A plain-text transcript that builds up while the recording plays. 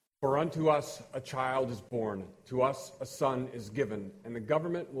For unto us a child is born, to us a son is given, and the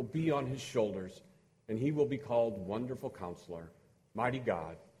government will be on his shoulders, and he will be called Wonderful Counselor, Mighty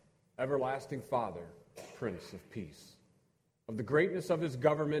God, Everlasting Father, Prince of Peace. Of the greatness of his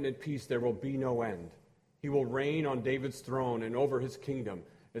government and peace there will be no end. He will reign on David's throne and over his kingdom,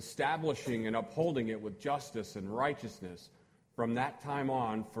 establishing and upholding it with justice and righteousness from that time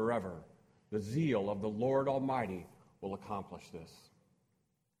on forever. The zeal of the Lord Almighty will accomplish this.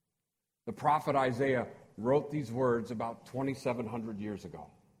 The prophet Isaiah wrote these words about 2,700 years ago,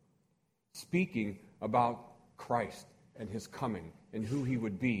 speaking about Christ and his coming and who he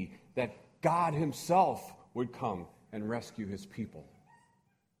would be, that God himself would come and rescue his people.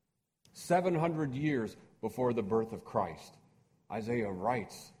 700 years before the birth of Christ, Isaiah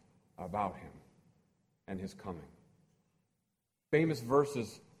writes about him and his coming. Famous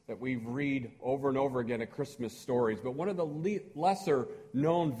verses that we read over and over again at Christmas stories, but one of the lesser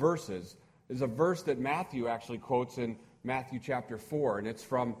known verses is a verse that Matthew actually quotes in Matthew chapter 4, and it's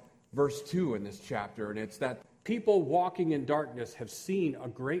from verse 2 in this chapter, and it's that people walking in darkness have seen a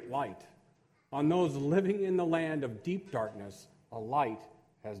great light. On those living in the land of deep darkness, a light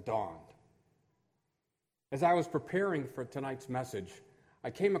has dawned. As I was preparing for tonight's message,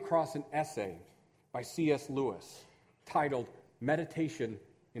 I came across an essay by C.S. Lewis titled Meditation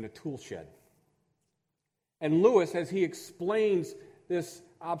in a Tool Shed. And Lewis, as he explains this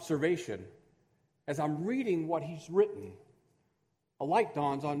observation, as I'm reading what he's written, a light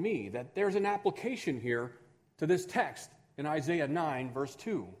dawns on me that there's an application here to this text in Isaiah 9, verse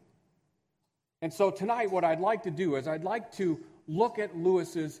 2. And so tonight what I'd like to do is I'd like to look at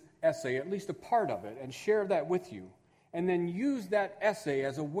Lewis's essay, at least a part of it, and share that with you, and then use that essay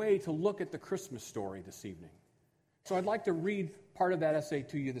as a way to look at the Christmas story this evening. So I'd like to read part of that essay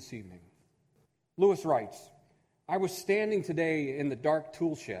to you this evening. Lewis writes, I was standing today in the dark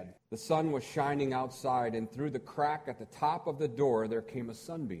tool shed. The sun was shining outside, and through the crack at the top of the door there came a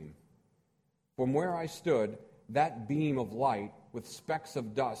sunbeam. From where I stood, that beam of light with specks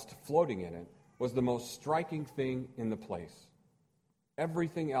of dust floating in it was the most striking thing in the place.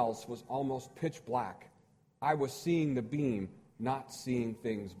 Everything else was almost pitch black. I was seeing the beam, not seeing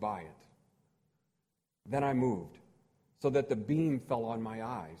things by it. Then I moved, so that the beam fell on my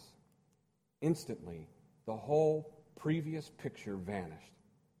eyes. Instantly, the whole previous picture vanished.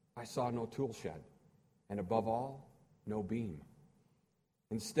 I saw no tool shed, and above all, no beam.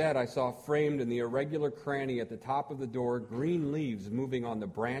 Instead, I saw framed in the irregular cranny at the top of the door green leaves moving on the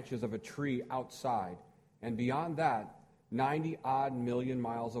branches of a tree outside, and beyond that, 90-odd million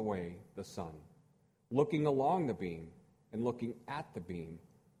miles away, the sun. Looking along the beam and looking at the beam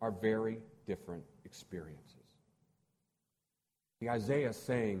are very different experiences. The Isaiah is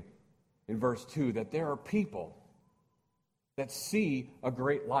saying in verse 2 that there are people that see a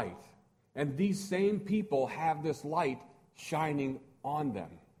great light, and these same people have this light shining on them.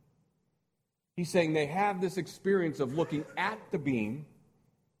 He's saying they have this experience of looking at the beam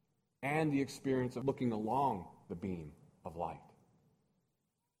and the experience of looking along the beam of light.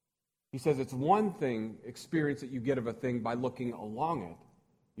 He says it's one thing, experience that you get of a thing by looking along it.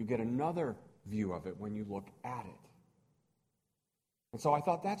 You get another view of it when you look at it. And so I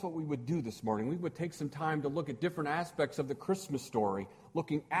thought that's what we would do this morning. We would take some time to look at different aspects of the Christmas story,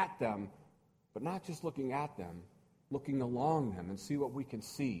 looking at them, but not just looking at them, looking along them and see what we can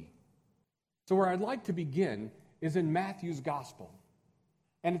see. So where I'd like to begin is in Matthew's Gospel.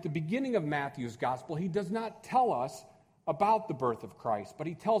 And at the beginning of Matthew's Gospel, he does not tell us about the birth of Christ, but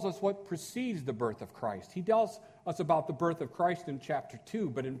he tells us what precedes the birth of Christ. He tells us about the birth of Christ in chapter 2,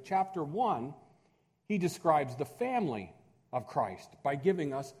 but in chapter 1, he describes the family of Christ by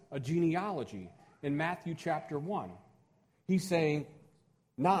giving us a genealogy in Matthew chapter 1. He's saying,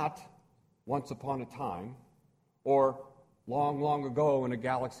 not once upon a time, or long, long ago in a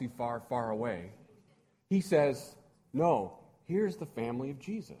galaxy far, far away. He says, no, here's the family of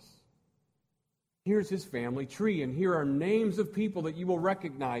Jesus. Here's his family tree, and here are names of people that you will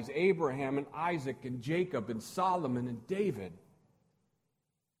recognize: Abraham and Isaac and Jacob and Solomon and David.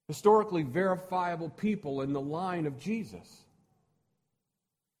 Historically verifiable people in the line of Jesus.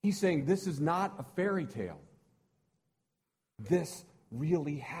 He's saying this is not a fairy tale. This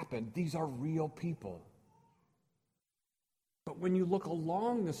really happened. These are real people. But when you look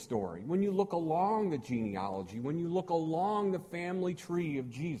along the story, when you look along the genealogy, when you look along the family tree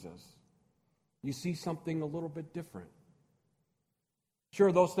of Jesus, you see something a little bit different.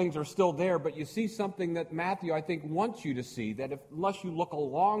 Sure, those things are still there, but you see something that Matthew, I think, wants you to see, that unless you look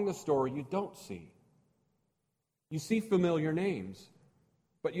along the story, you don't see. You see familiar names,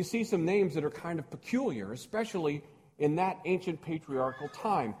 but you see some names that are kind of peculiar, especially in that ancient patriarchal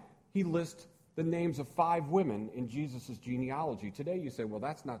time. he lists the names of 5 women in Jesus' genealogy. Today you say, well,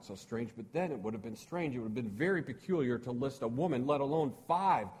 that's not so strange, but then it would have been strange. It would have been very peculiar to list a woman, let alone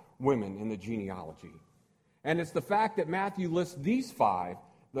 5 women in the genealogy. And it's the fact that Matthew lists these 5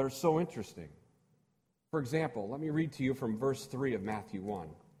 that are so interesting. For example, let me read to you from verse 3 of Matthew 1.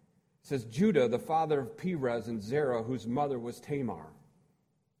 It says, Judah, the father of Perez and Zerah, whose mother was Tamar.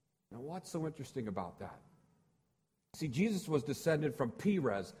 Now, what's so interesting about that? See, Jesus was descended from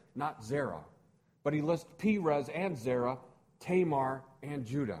Perez, not Zerah. But he lists Perez and Zerah, Tamar and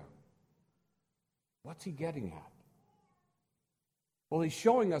Judah. What's he getting at? Well, he's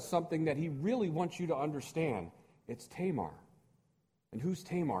showing us something that he really wants you to understand. It's Tamar. And who's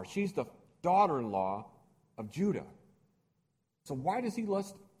Tamar? She's the daughter-in-law of Judah. So why does he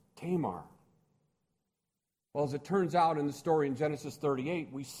list Tamar? Well, as it turns out in the story in Genesis 38,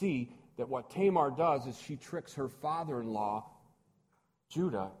 we see that what Tamar does is she tricks her father-in-law,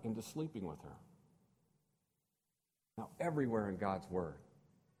 Judah, into sleeping with her. Now, everywhere in God's Word,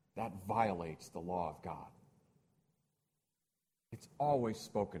 that violates the law of God. It's always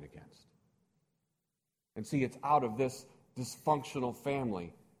spoken against. And see, it's out of this dysfunctional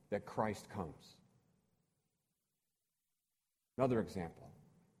family that Christ comes. Another example,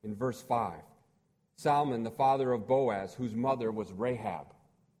 in verse 5, Salmon, the father of Boaz, whose mother was Rahab.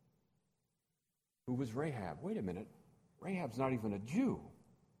 Who was Rahab? Wait a minute. Rahab's not even a Jew.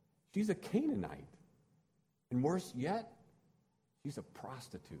 She's a Canaanite. And worse yet, she's a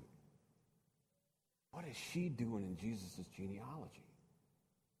prostitute. What is she doing in Jesus' genealogy?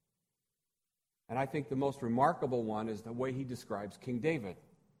 And I think the most remarkable one is the way he describes King David.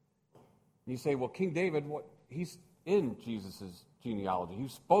 And you say, well, King David, he's in Jesus' genealogy.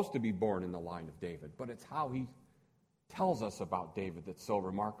 He's supposed to be born in the line of David, but it's how he tells us about David that's so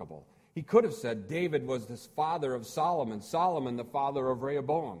remarkable. He could have said David was the father of Solomon, Solomon the father of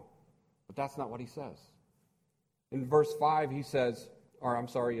Rehoboam, but that's not what he says. In verse 5, he says,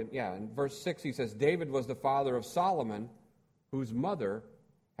 in verse 6, he says, David was the father of Solomon, whose mother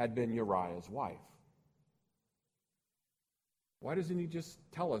had been Uriah's wife. Why doesn't he just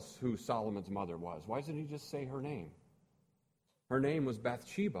tell us who Solomon's mother was? Why doesn't he just say her name? Her name was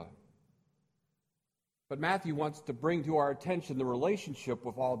Bathsheba. But Matthew wants to bring to our attention the relationship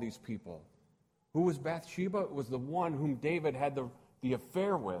with all these people. Who was Bathsheba? It was the one whom David had the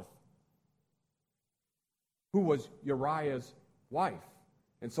affair with, who was Uriah's wife.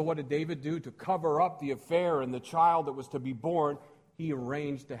 And so what did David do? To cover up the affair and the child that was to be born, he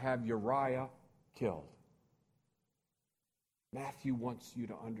arranged to have Uriah killed. Matthew wants you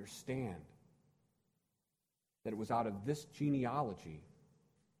to understand that it was out of this genealogy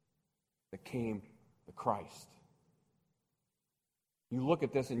that came the Christ. You look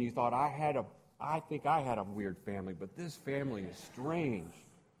at this and you thought, I think I had a weird family, but this family is strange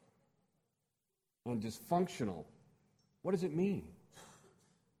and dysfunctional. What does it mean?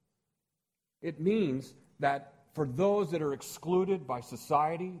 It means that for those that are excluded by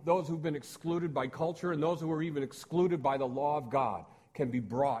society, those who've been excluded by culture, and those who are even excluded by the law of God can be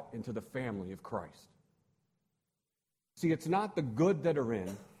brought into the family of Christ. See, it's not the good that are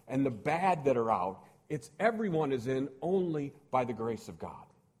in and the bad that are out. It's everyone is in only by the grace of God.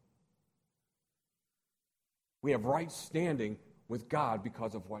 We have right standing with God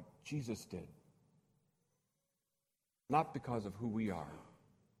because of what Jesus did. Not because of who we are.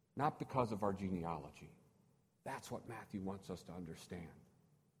 Not because of our genealogy. That's what Matthew wants us to understand.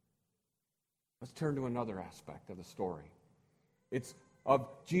 Let's turn to another aspect of the story. It's of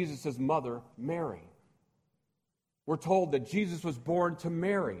Jesus' mother, Mary. We're told that Jesus was born to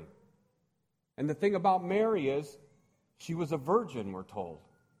Mary. And the thing about Mary is, she was a virgin, we're told.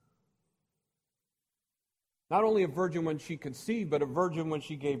 Not only a virgin when she conceived, but a virgin when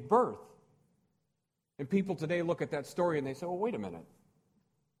she gave birth. And people today look at that story and they say, well, wait a minute.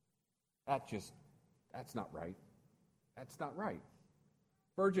 That's not right. That's not right.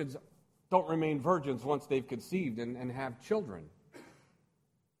 Virgins don't remain virgins once they've conceived and have children.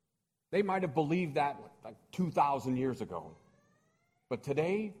 They might have believed that like 2,000 years ago. But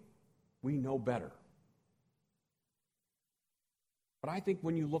today, we know better. But I think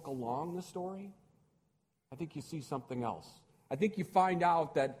when you look along the story, I think you see something else. I think you find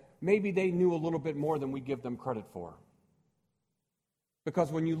out that maybe they knew a little bit more than we give them credit for.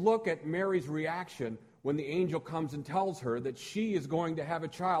 Because when you look at Mary's reaction when the angel comes and tells her that she is going to have a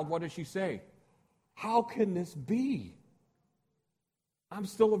child, what does she say? How can this be? I'm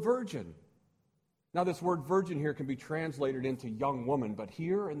still a virgin. Now, this word virgin here can be translated into young woman, but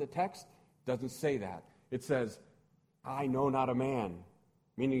here in the text, it doesn't say that. It says, I know not a man,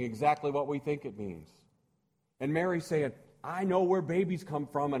 meaning exactly what we think it means. And Mary's saying, I know where babies come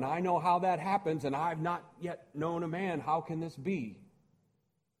from, and I know how that happens, and I've not yet known a man. How can this be?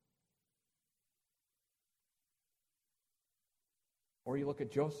 Or you look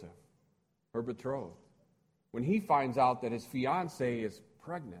at Joseph, her betrothed. When he finds out that his fiancée is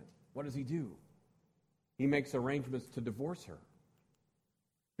pregnant, what does he do? He makes arrangements to divorce her.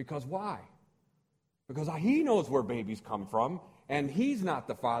 Because why? Because he knows where babies come from, and he's not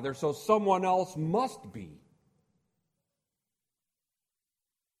the father, so someone else must be.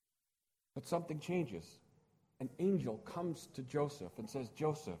 But something changes. An angel comes to Joseph and says,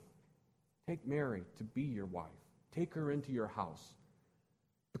 Joseph, take Mary to be your wife. Take her into your house.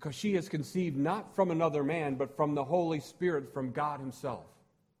 Because she has conceived not from another man, but from the Holy Spirit, from God himself.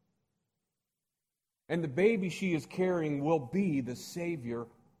 And the baby she is carrying will be the Savior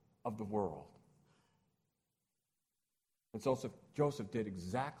of the world. And so Joseph did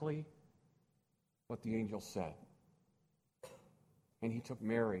exactly what the angel said. And he took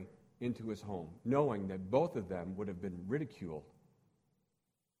Mary into his home, knowing that both of them would have been ridiculed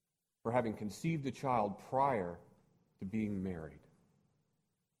for having conceived a child prior to being married.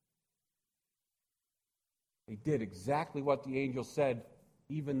 They did exactly what the angel said,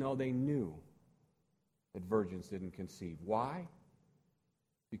 even though they knew that virgins didn't conceive. Why?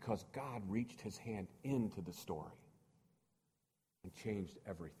 Because God reached his hand into the story and changed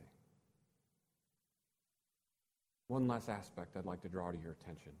everything. One last aspect I'd like to draw to your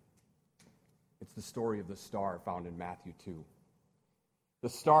attention. It's the story of the star found in Matthew 2. The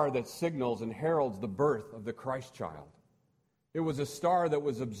star that signals and heralds the birth of the Christ child. It was a star that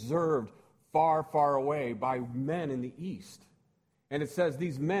was observed far, far away by men in the east. And it says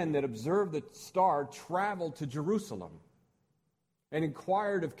these men that observed the star traveled to Jerusalem and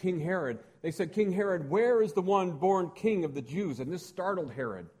inquired of King Herod. They said, King Herod, where is the one born king of the Jews? And this startled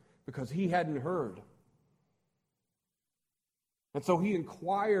Herod because he hadn't heard. And so he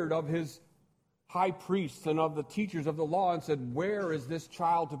inquired of his high priests and of the teachers of the law and said, where is this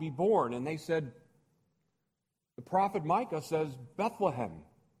child to be born? And they said, the prophet Micah says, Bethlehem.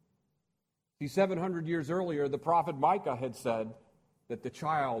 See, 700 years earlier, the prophet Micah had said that the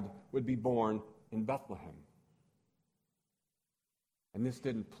child would be born in Bethlehem. And this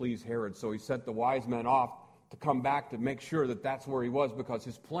didn't please Herod, so he sent the wise men off to come back to make sure that that's where he was, because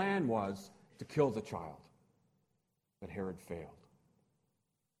his plan was to kill the child. But Herod failed.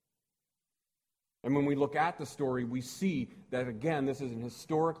 And when we look at the story, we see that, again, this is an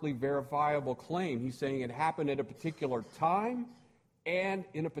historically verifiable claim. He's saying it happened at a particular time and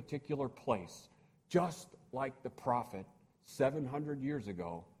in a particular place, just like the prophet 700 years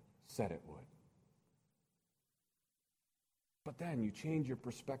ago said it would. But then you change your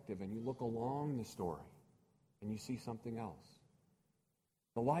perspective and you look along the story and you see something else.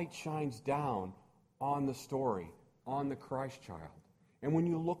 The light shines down on the story, on the Christ child. And when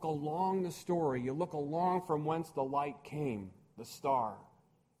you look along the story, you look along from whence the light came, the star,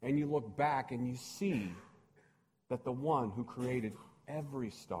 and you look back and you see that the one who created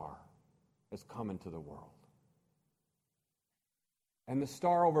every star has come into the world. And the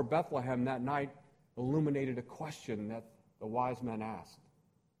star over Bethlehem that night illuminated a question that the wise men asked.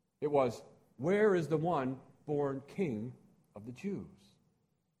 It was, where is the one born King of the Jews?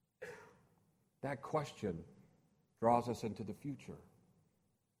 That question draws us into the future,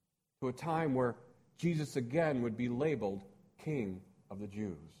 to a time where Jesus again would be labeled King of the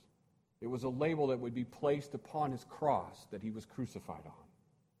Jews. It was a label that would be placed upon his cross that he was crucified on.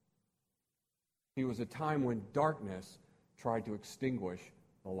 It was a time when darkness tried to extinguish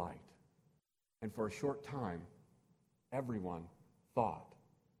the light. And for a short time, everyone thought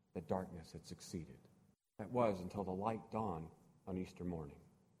that darkness had succeeded. That was until the light dawned on Easter morning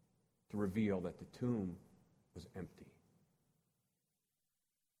to reveal that the tomb was empty.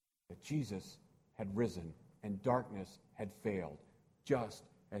 That Jesus had risen and darkness had failed, just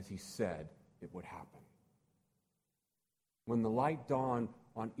as he said it would happen. When the light dawned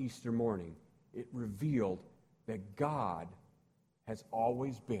on Easter morning, it revealed that God has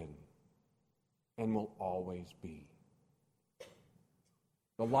always been and will always be.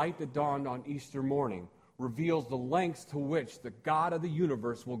 The light that dawned on Easter morning reveals the lengths to which the God of the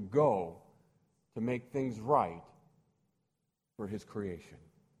universe will go to make things right for his creation.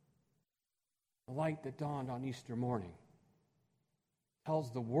 The light that dawned on Easter morning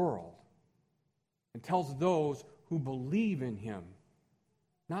tells the world and tells those who believe in him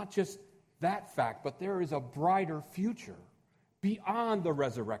not just that fact, but there is a brighter future beyond the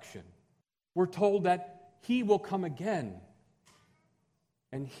resurrection. We're told that he will come again,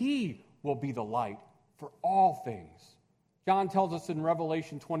 and he will be the light for all things. John tells us in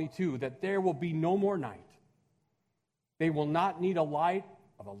Revelation 22 that there will be no more night. They will not need a light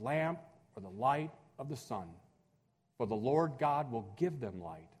of a lamp or the light of the sun, for the Lord God will give them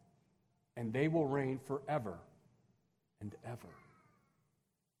light, and they will reign forever and ever.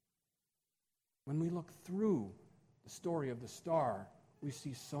 When we look through the story of the star, we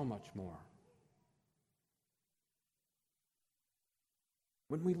see so much more.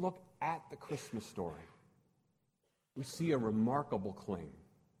 When we look at the Christmas story, we see a remarkable claim.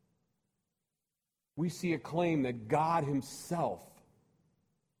 We see a claim that God himself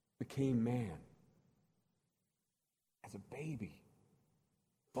became man. As a baby,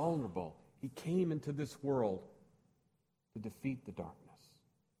 vulnerable, he came into this world to defeat the darkness.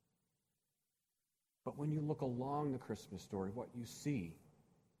 But when you look along the Christmas story, what you see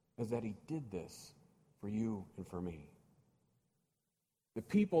is that he did this for you and for me. The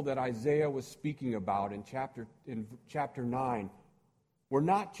people that Isaiah was speaking about in chapter 9 were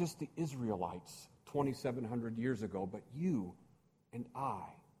not just the Israelites 2,700 years ago, but you and I.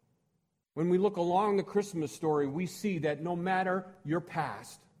 When we look along the Christmas story, we see that no matter your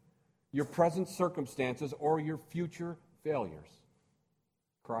past, your present circumstances, or your future failures,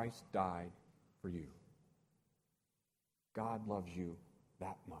 Christ died for you. God loves you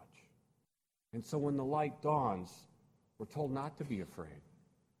that much. And so when the light dawns, we're told not to be afraid.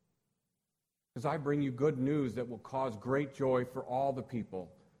 Because I bring you good news that will cause great joy for all the people.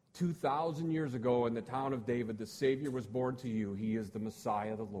 2,000 years ago in the town of David, the Savior was born to you. He is the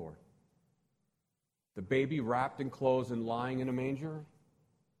Messiah, the Lord. The baby wrapped in clothes and lying in a manger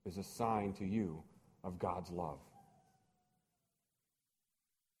is a sign to you of God's love.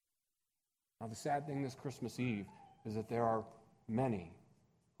 Now, the sad thing this Christmas Eve is that there are many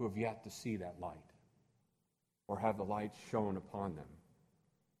who have yet to see that light or have the light shone upon them.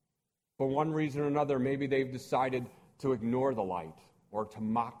 For one reason or another, maybe they've decided to ignore the light or to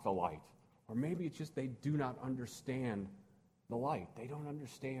mock the light. Or maybe it's just they do not understand the light. They don't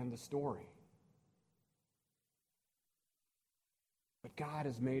understand the story. But God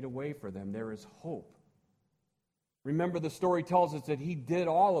has made a way for them. There is hope. Remember, the story tells us that he did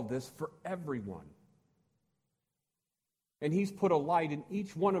all of this for everyone. And he's put a light in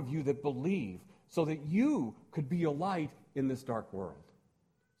each one of you that believe so that you could be a light in this dark world.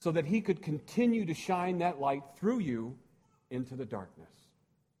 So that he could continue to shine that light through you into the darkness.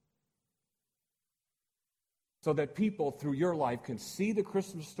 So that people through your life can see the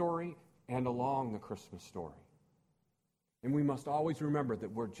Christmas story and along the Christmas story. And we must always remember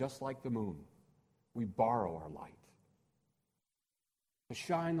that we're just like the moon. We borrow our light. To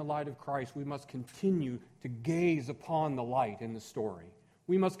shine the light of Christ, we must continue to gaze upon the light in the story.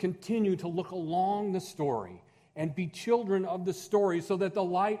 We must continue to look along the story and be children of the story so that the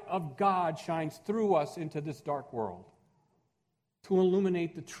light of God shines through us into this dark world. To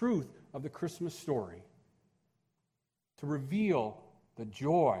illuminate the truth of the Christmas story. To reveal the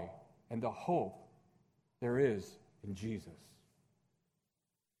joy and the hope there is in Jesus.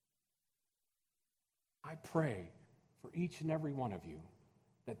 I pray for each and every one of you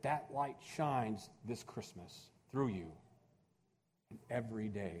that light shines this Christmas through you and every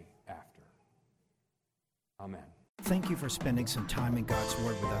day after. Amen. Thank you for spending some time in God's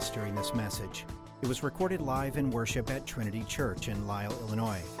Word with us during this message. It was recorded live in worship at Trinity Church in Lisle,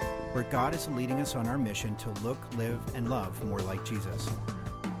 Illinois, where God is leading us on our mission to look, live, and love more like Jesus.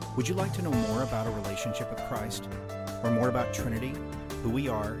 Would you like to know more about a relationship with Christ? Or more about Trinity, who we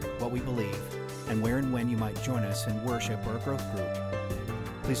are, what we believe, and where and when you might join us in worship or a growth group?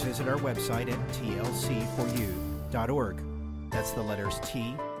 Please visit our website at tlc4u.org. That's the letters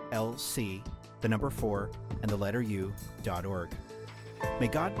TLC, the number 4, and the letter U.org. May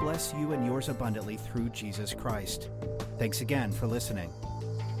God bless you and yours abundantly through Jesus Christ. Thanks again for listening.